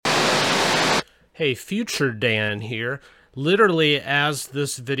Hey, future Dan here. Literally, as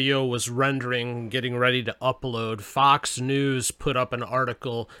this video was rendering, getting ready to upload, Fox News put up an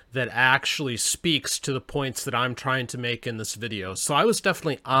article that actually speaks to the points that I'm trying to make in this video. So I was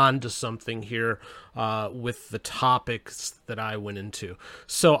definitely on to something here with the topics that I went into.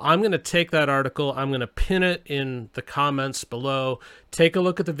 So I'm going to take that article, I'm going to pin it in the comments below, take a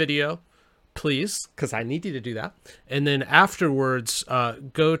look at the video, please, because I need you to do that. And then afterwards,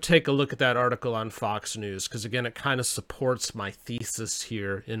 go take a look at that article on Fox News, because again, it kind of supports my thesis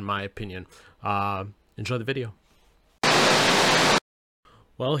here, in my opinion. Enjoy the video.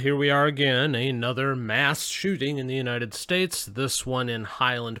 Well, here we are again, another mass shooting in the United States, this one in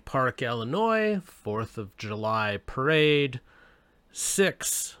Highland Park, Illinois, 4th of July parade.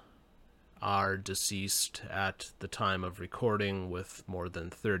 6 are deceased at the time of recording, with more than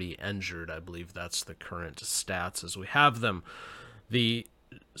 30 injured. I believe that's the current stats as we have them. The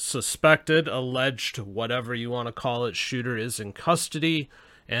suspected, alleged, whatever you want to call it, shooter is in custody.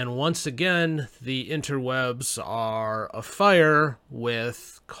 And once again, the interwebs are afire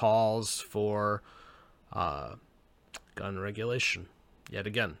with calls for gun regulation yet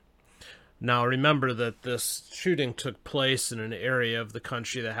again. Now, remember that this shooting took place in an area of the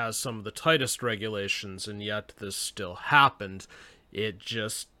country that has some of the tightest regulations, and yet this still happened. It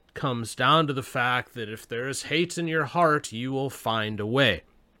just comes down to the fact that if there is hate in your heart, you will find a way.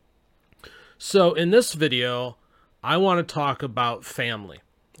 So in this video, I want to talk about family,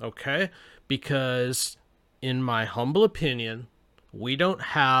 okay? Because in my humble opinion, we don't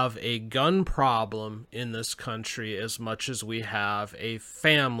have a gun problem in this country as much as we have a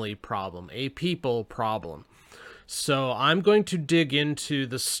family problem, a people problem. So I'm going to dig into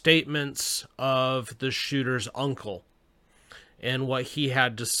the statements of the shooter's uncle and what he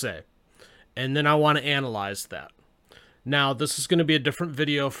had to say. And then I want to analyze that. Now, this is going to be a different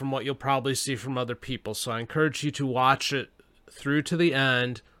video from what you'll probably see from other people, so I encourage you to watch it through to the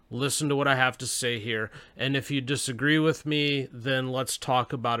end. Listen to what I have to say here, and if you disagree with me, then let's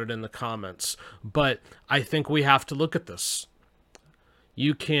talk about it in the comments. But I think we have to look at this.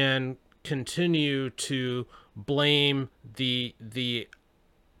 You can continue to blame the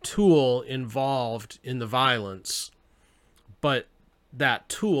tool involved in the violence, but that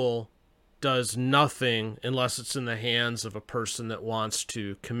tool does nothing unless it's in the hands of a person that wants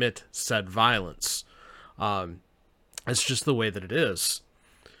to commit said violence. It's just the way that it is.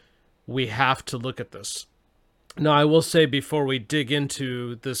 We have to look at this. Now, I will say before we dig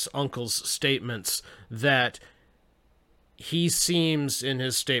into this uncle's statements that he seems in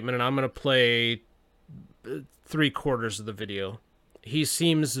his statement, and I'm going to play 3/4 of the video, he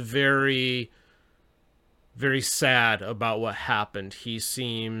seems very, very sad about what happened. He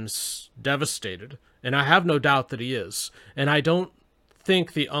seems devastated, and I have no doubt that he is. And I don't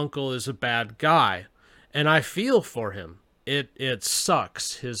think the uncle is a bad guy, and I feel for him. It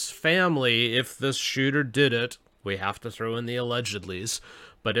sucks. His family, if this shooter did it, we have to throw in the allegedlys,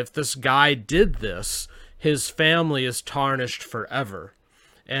 but if this guy did this, his family is tarnished forever.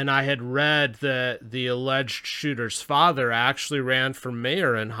 And I had read that the alleged shooter's father actually ran for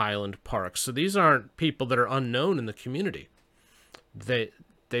mayor in Highland Park. So these aren't people that are unknown in the community.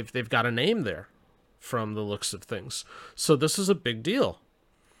 They've got a name there from the looks of things. So this is a big deal.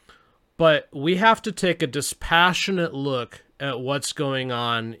 But we have to take a dispassionate look at what's going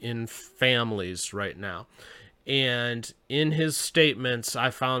on in families right now. And in his statements,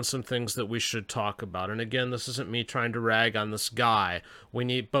 I found some things that we should talk about. And again, this isn't me trying to rag on this guy. We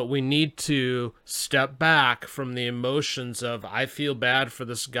need to step back from the emotions of, I feel bad for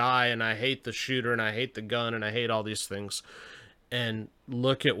this guy, and I hate the shooter, and I hate the gun, and I hate all these things, and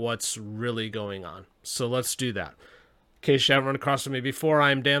look at what's really going on. So let's do that. In case you haven't run across me before,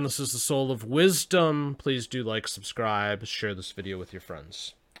 I'm Dan. This is the Soul of Wisdom. Please do like, subscribe, share this video with your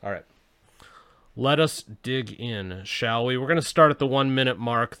friends. All right. Let us dig in, shall we? We're going to start at the 1 minute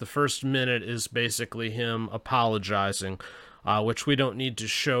mark. The first minute is basically him apologizing, which we don't need to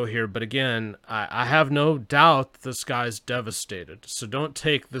show here. But again, I have no doubt that this guy's devastated. So don't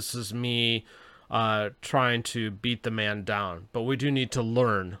take this as me trying to beat the man down. But we do need to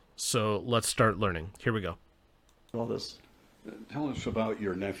learn. So let's start learning. Here we go. All this. Tell us about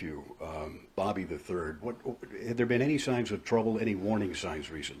your nephew, Bobby the Third. Have there been any signs of trouble, any warning signs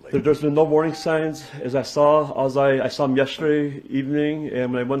recently? There's been no warning signs. As I saw him yesterday evening,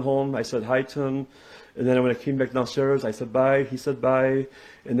 and when I went home, I said hi to him. And then when I came back downstairs, I said bye. He said bye,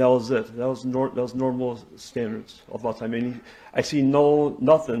 and that was it. That was normal standards of all time. And I see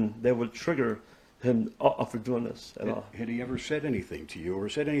nothing that would trigger him up for doing this at all. Had he ever said anything to you, or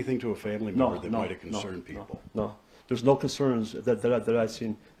said anything to a family member that might have concerned people? No. There's no concerns that I've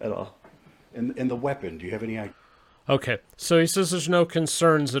seen at all. And the weapon, do you have any idea? Okay, so he says there's no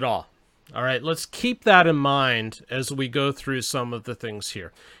concerns at all. All right, let's keep that in mind as we go through some of the things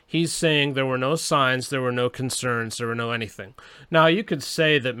here. He's saying there were no signs, there were no concerns, there were no anything. Now, you could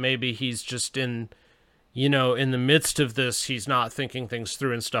say that maybe he's just in the midst of this, he's not thinking things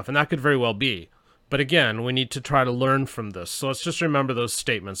through and stuff, and that could very well be. But again, we need to try to learn from this. So let's just remember those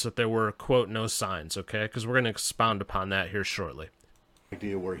statements that there were, quote, no signs, okay? Because we're going to expound upon that here shortly.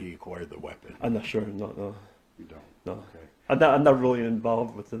 Idea where he acquired the weapon? I'm not sure. No. You don't? No. Okay. I'm not really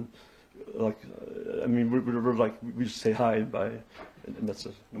involved with them. Like, I mean, we're like, we just say hi and bye, and that's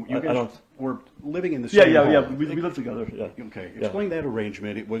it. You I guys don't. were living in the Yeah, same yeah. home. We live together. Yeah. Okay. Yeah. Explain that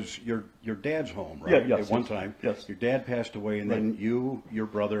arrangement. It was your dad's home, right? Yeah, yes, At one yes, time. yes. Your dad passed away, and Right. then you, your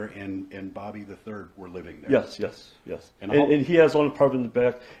brother, and Bobby the third were living there. Yes. And And he has his own apartment in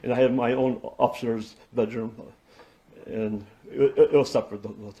the back, and I have my own upstairs bedroom, and it was separate the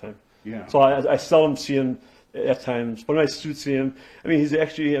whole time. Yeah. So I seldom see him at times. But when I do see him, I mean, he's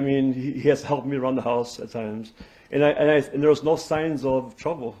actually, I mean, he has helped me around the house at times, and there was no signs of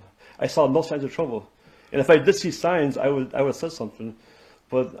trouble. I saw no signs of trouble, and if I did see signs, I would have said something,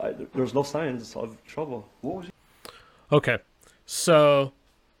 but there was no signs of trouble. What was it? Okay, so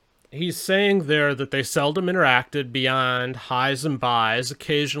he's saying there that they seldom interacted beyond highs and buys,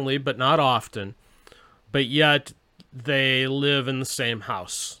 occasionally, but not often, but yet they live in the same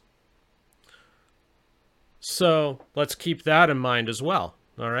house. So let's keep that in mind as well.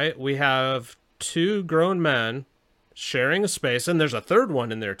 All right, we have two grown men sharing a space, and there's a third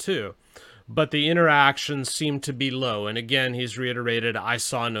one in there too, but the interactions seem to be low. And again, he's reiterated, I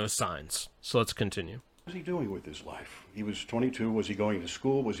saw no signs. So let's continue. What was he doing with his life? He was 22. Was he going to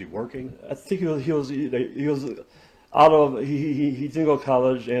school? Was he working? I think he was out of he didn't go to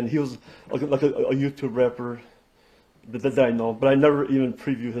college, and he was like a YouTube rapper that I know, but I never even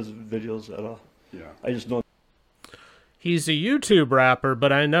preview his videos at all. Yeah. I just know. He's a YouTube rapper,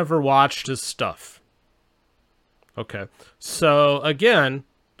 but I never watched his stuff. Okay. So again,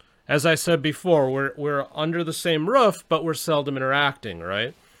 as I said before, we're under the same roof, but we're seldom interacting,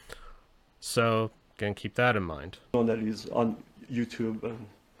 right? So again, keep that in mind. Know that he's on YouTube.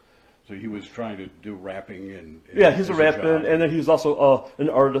 So he was trying to do rapping and Yeah, he's a as rapper, job. and then he was also an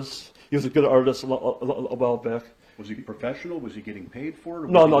artist. He was a good artist a while back. Was he professional? Was he getting paid for it? Or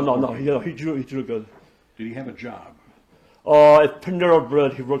No. was he working? He drew good. Did he have a job At Panera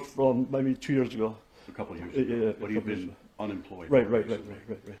Bread, he worked from maybe 2 years ago. a couple of years Yeah, ago? yeah, But a he'd couple years been ago. unemployed. Right.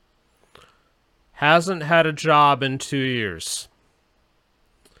 basically. Hasn't had a job in 2 years.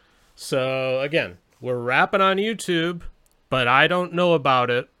 So again, we're rapping on YouTube, but I don't know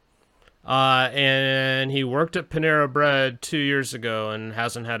about it. And he worked at Panera Bread 2 years ago and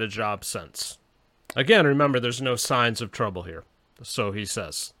hasn't had a job since. Again, remember, there's no signs of trouble here. So he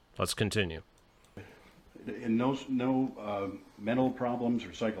says. Let's continue. And no mental problems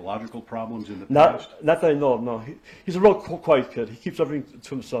or psychological problems in the past? Not that I know of, no. He's a real quiet kid. He keeps everything to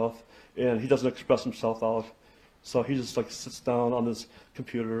himself, and he doesn't express himself out. So he just like sits down on his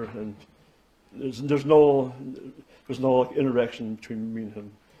computer, and there's no like, interaction between me and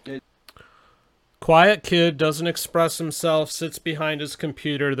him. Quiet kid, doesn't express himself, sits behind his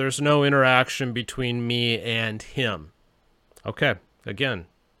computer. There's no interaction between me and him. Okay, again,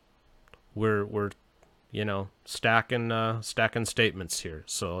 we're stacking statements here.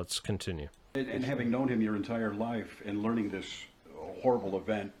 So let's continue. And having known him your entire life and learning this horrible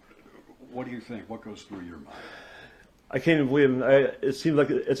event, what do you think? What goes through your mind? I can't even believe it. It seems like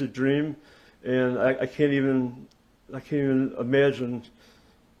it's a dream, and I can't even imagine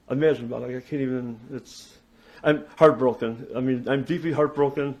about it. I can't even. I'm heartbroken. I mean, I'm deeply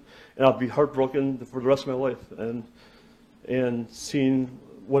heartbroken, and I'll be heartbroken for the rest of my life. And seeing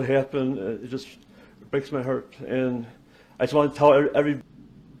what happened, it just breaks my heart. And I just want to tell every.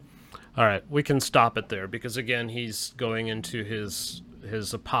 All right, we can stop it there because again, he's going into his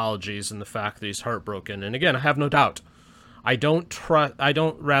apologies and the fact that he's heartbroken. And again, I have no doubt. I don't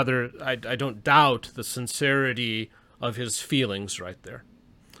doubt the sincerity of his feelings right there.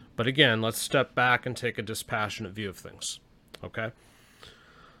 But again, let's step back and take a dispassionate view of things. Okay?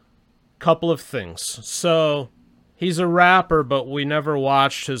 Couple of things. So, he's a rapper, but we never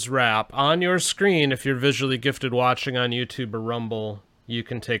watched his rap. On your screen, if you're visually gifted watching on YouTube or Rumble, you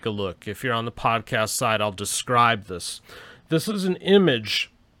can take a look. If you're on the podcast side, I'll describe this. This is an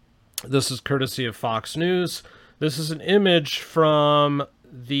image. This is courtesy of Fox News. This is an image from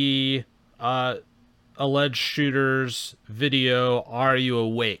the alleged shooter's video, Are You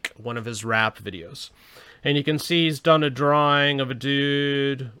Awake? One of his rap videos. And you can see he's done a drawing of a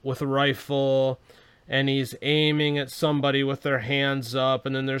dude with a rifle, and he's aiming at somebody with their hands up,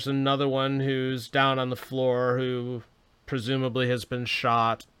 and then there's another one who's down on the floor who presumably has been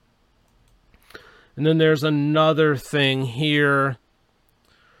shot. And then there's another thing here.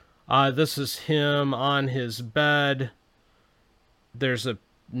 This is him on his bed. There's a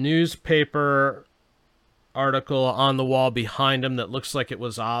newspaper article on the wall behind him that looks like it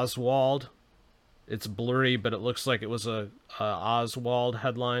was Oswald. It's blurry, but it looks like it was a Oswald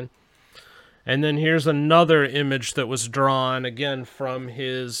headline. And then here's another image that was drawn, again, from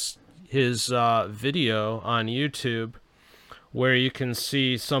his video on YouTube, where you can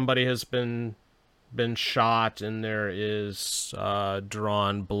see somebody has been shot, and there is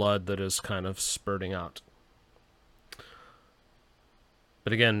drawn blood that is kind of spurting out.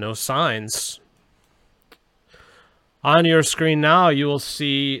 But again, no signs. On your screen now, you will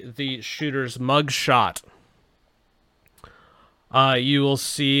see the shooter's mugshot. You will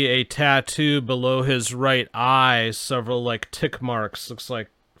see a tattoo below his right eye, several like tick marks, looks like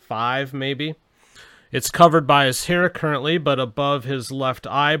 5 maybe. It's covered by his hair currently, but above his left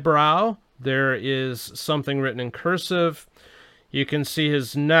eyebrow, there is something written in cursive. You can see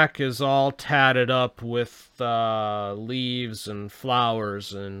his neck is all tatted up with leaves and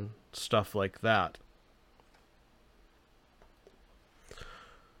flowers and stuff like that.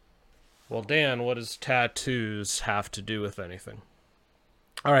 Well, Dan, what does tattoos have to do with anything?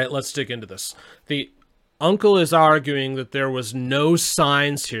 All right, let's dig into this. The uncle is arguing that there was no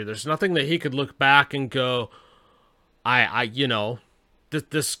signs here. There's nothing that he could look back and go, you know,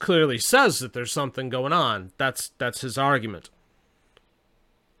 this clearly says that there's something going on. That's his argument.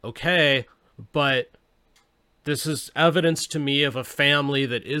 Okay, but this is evidence to me of a family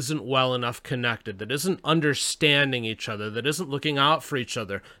that isn't well enough connected, that isn't understanding each other, that isn't looking out for each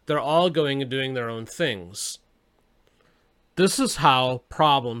other. They're all going and doing their own things. This is how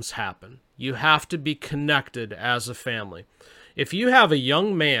problems happen. You have to be connected as a family. If you have a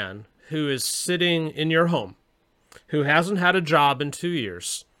young man who is sitting in your home, who hasn't had a job in 2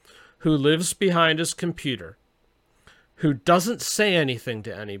 years, who lives behind his computer, who doesn't say anything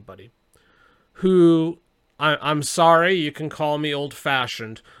to anybody, who... I'm sorry, you can call me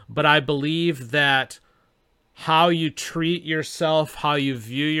old-fashioned, but I believe that how you treat yourself, how you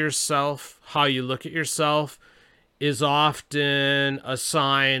view yourself, how you look at yourself is often a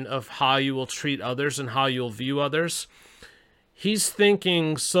sign of how you will treat others and how you'll view others. He's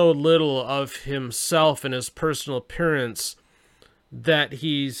thinking so little of himself and his personal appearance that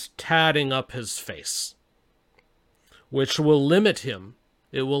he's tatting up his face, which will limit him.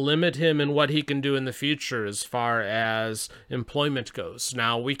 It will limit him in what he can do in the future as far as employment goes.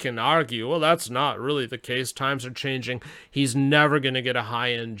 Now, we can argue, well, that's not really the case. Times are changing. He's never going to get a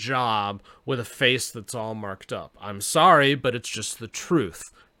high-end job with a face that's all marked up. I'm sorry, but it's just the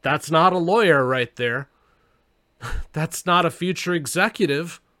truth. That's not a lawyer right there. That's not a future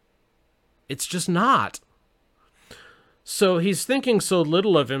executive. It's just not. So he's thinking so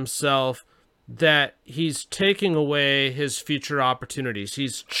little of himself that he's taking away his future opportunities.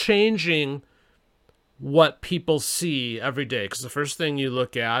 He's changing what people see every day, because the first thing you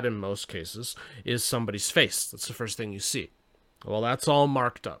look at in most cases is somebody's face. That's the first thing you see. Well, that's all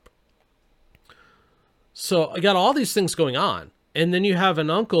marked up. So I got all these things going on, and then you have an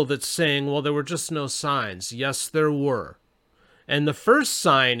uncle that's saying, well, there were just no signs. Yes, there were. And the first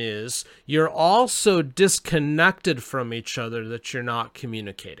sign is you're all so disconnected from each other that you're not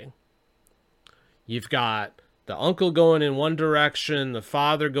communicating. You've got the uncle going in one direction, the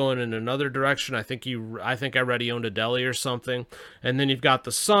father going in another direction. I think I read he owned a deli or something. And then you've got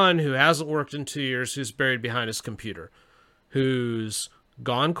the son who hasn't worked in 2 years, who's buried behind his computer, who's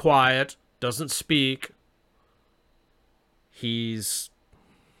gone quiet, doesn't speak. He's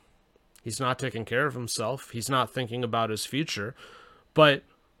not taking care of himself. He's not thinking about his future. But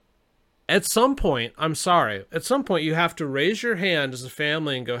at some point, I'm sorry, at some point you have to raise your hand as a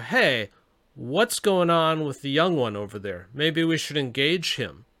family and go, hey, what's going on with the young one over there? Maybe we should engage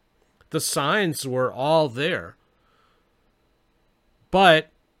him. The signs were all there.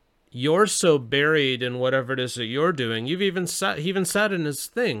 But you're so buried in whatever it is that you're doing. He even said in his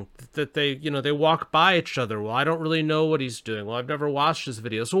thing that they walk by each other. Well, I don't really know what he's doing. Well, I've never watched his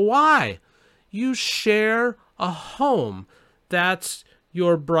videos. Well, why? You share a home. That's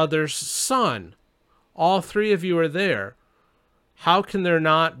your brother's son. All 3 of you are there. How can there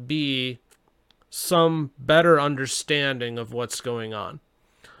not be some better understanding of what's going on?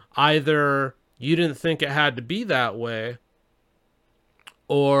 Either you didn't think it had to be that way,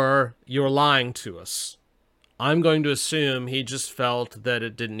 or you're lying to us. I'm going to assume he just felt that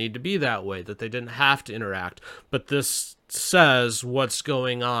it didn't need to be that way, that they didn't have to interact. But this says what's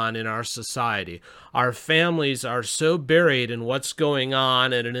going on in our society. Our families are so buried in what's going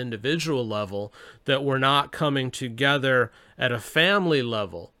on at an individual level that we're not coming together at a family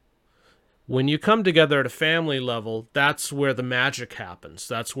level. When you come together at a family level, that's where the magic happens.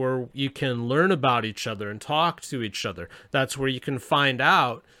 That's where you can learn about each other and talk to each other. That's where you can find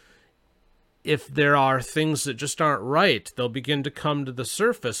out if there are things that just aren't right. They'll begin to come to the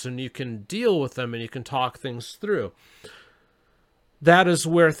surface and you can deal with them and you can talk things through. That is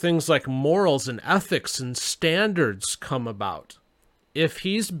where things like morals and ethics and standards come about. If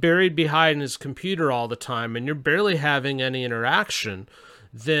he's buried behind his computer all the time and you're barely having any interaction,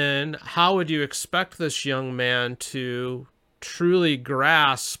 then how would you expect this young man to truly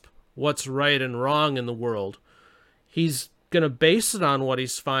grasp what's right and wrong in the world? He's going to base it on what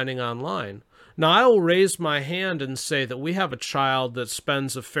he's finding online. Now, I will raise my hand and say that we have a child that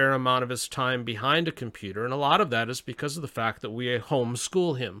spends a fair amount of his time behind a computer, and a lot of that is because of the fact that we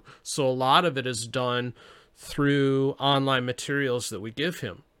homeschool him. So a lot of it is done through online materials that we give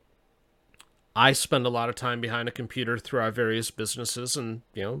him. I spend a lot of time behind a computer through our various businesses and,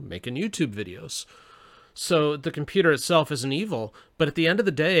 making YouTube videos. So the computer itself isn't evil, but at the end of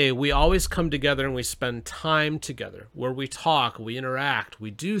the day, we always come together and we spend time together where we talk, we interact,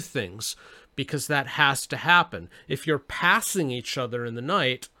 we do things, because that has to happen. If you're passing each other in the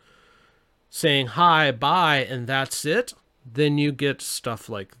night, saying hi, bye, and that's it, then you get stuff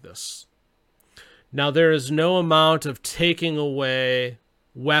like this. Now, there is no amount of taking away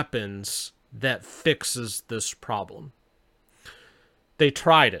weapons that fixes this problem. They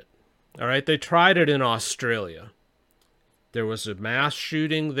tried it. All right, they tried it in Australia. There was a mass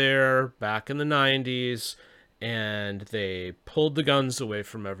shooting there back in the 90s, and they pulled the guns away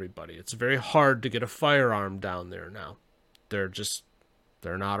from everybody. It's very hard to get a firearm down there now.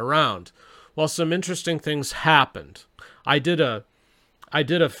 They're not around. Well, some interesting things happened. I did a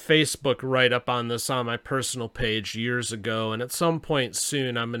Facebook write-up on this on my personal page years ago, and at some point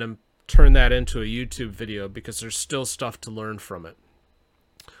soon I'm going to turn that into a YouTube video because there's still stuff to learn from it.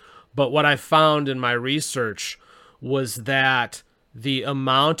 But what I found in my research was that the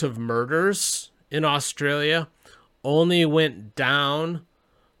amount of murders in Australia only went down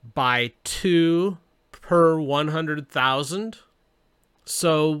by 2 per 100,000.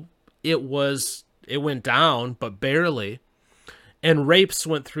 So it went down, but barely. And rapes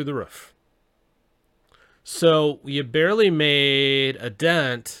went through the roof. So you barely made a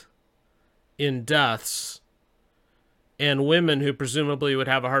dent in deaths, and women who presumably would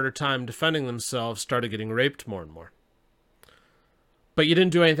have a harder time defending themselves started getting raped more and more. But you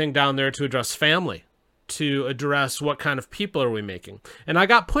didn't do anything down there to address family, to address what kind of people are we making. And I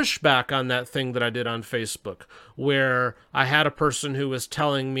got pushback on that thing that I did on Facebook, where I had a person who was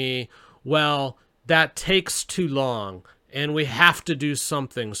telling me, well, that takes too long, and we have to do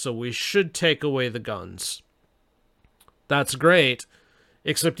something, so we should take away the guns. That's great,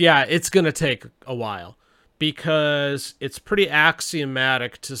 except, yeah, it's going to take a while, because it's pretty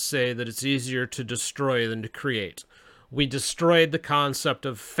axiomatic to say that it's easier to destroy than to create. We destroyed the concept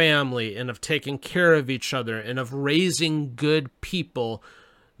of family and of taking care of each other and of raising good people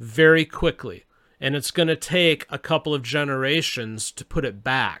very quickly. And it's going to take a couple of generations to put it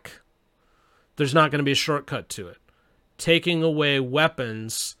back. There's not going to be a shortcut to it. Taking away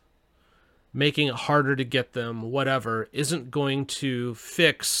weapons, making it harder to get them, whatever, isn't going to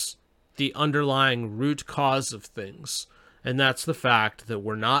fix the underlying root cause of things. And that's the fact that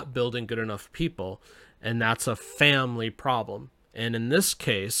we're not building good enough people. And that's a family problem. And in this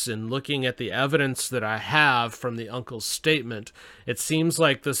case, in looking at the evidence that I have from the uncle's statement, it seems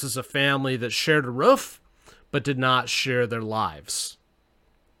like this is a family that shared a roof, but did not share their lives.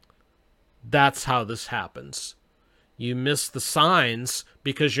 That's how this happens. You miss the signs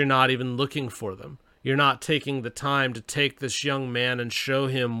because you're not even looking for them. You're not taking the time to take this young man and show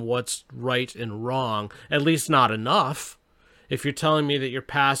him what's right and wrong, at least not enough. If you're telling me that you're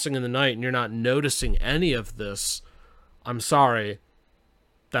passing in the night and you're not noticing any of this, I'm sorry,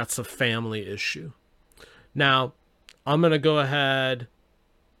 that's a family issue. Now, I'm going to go ahead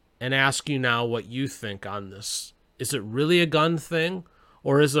and ask you now what you think on this. Is it really a gun thing?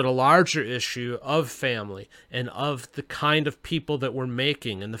 Or is it a larger issue of family and of the kind of people that we're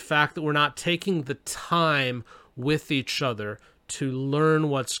making and the fact that we're not taking the time with each other to learn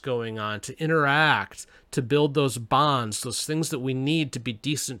what's going on, to interact, to build those bonds, those things that we need to be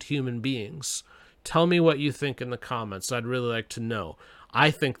decent human beings? Tell me what you think in the comments. I'd really like to know. I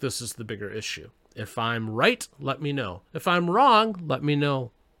think this is the bigger issue. If I'm right, let me know. If I'm wrong, let me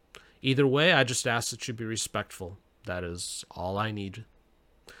know. Either way, I just ask that you be respectful. That is all I need.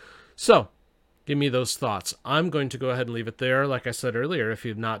 So, Give me those thoughts. I'm going to go ahead and leave it there. Like I said earlier, if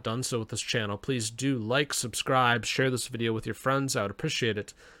you've not done so with this channel, please do like, subscribe, share this video with your friends. I would appreciate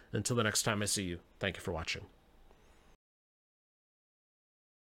it. Until the next time I see you, thank you for watching.